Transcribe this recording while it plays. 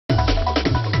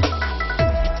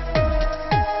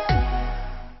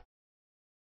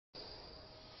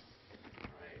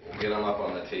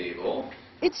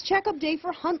It's checkup day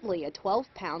for Huntley, a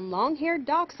 12-pound long-haired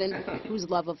dachshund whose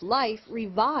love of life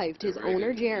revived his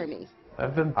owner, Jeremy.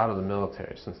 I've been out of the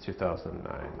military since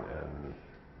 2009, and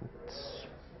it's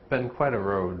been quite a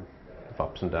road of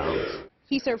ups and downs.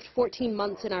 He served 14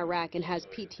 months in Iraq and has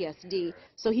PTSD,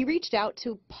 so he reached out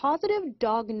to Positive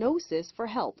Dognosis for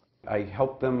help. I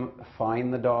help them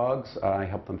find the dogs. I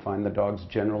help them find the dogs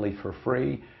generally for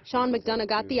free. Sean McDonough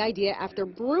got the idea after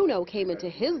Bruno came into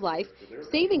his life,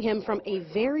 saving him from a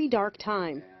very dark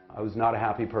time. I was not a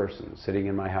happy person, sitting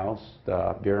in my house,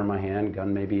 beer in my hand,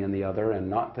 gun maybe in the other, and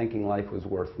not thinking life was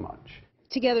worth much.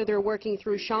 Together they're working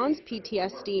through Sean's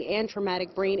PTSD and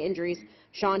traumatic brain injuries,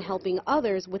 Sean helping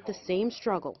others with the same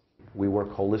struggle. We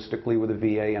work holistically with the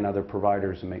VA and other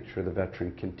providers to make sure the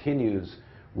veteran continues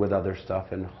with other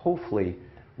stuff and hopefully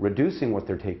reducing what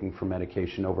they're taking for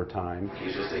medication over time.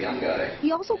 He's just a young guy.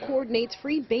 He also coordinates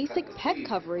free basic pet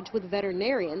coverage with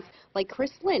veterinarians like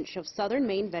Chris Lynch of Southern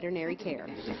Maine Veterinary Care.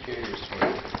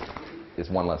 It's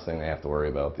one less thing they have to worry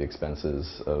about, the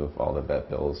expenses of all the vet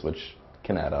bills, which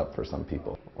can add up for some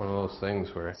people. One of those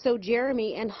things where... So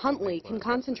Jeremy and Huntley can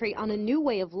concentrate on a new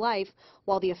way of life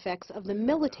while the effects of the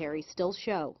military still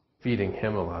show. Feeding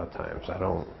him a lot of times, I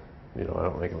don't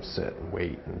make him sit and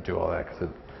wait and do all that because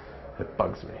it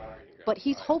bugs me. But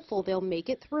he's hopeful they'll make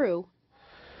it through.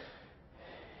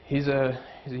 He's a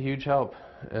huge help,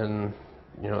 and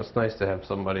it's nice to have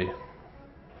somebody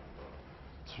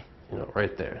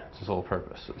right there. It's his whole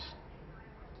purpose.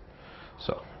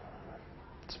 So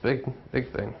it's a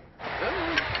big thing.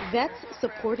 Vets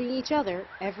supporting each other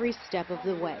every step of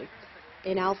the way.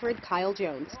 In Alfred, Kyle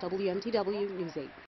Jones, WMTW News 8.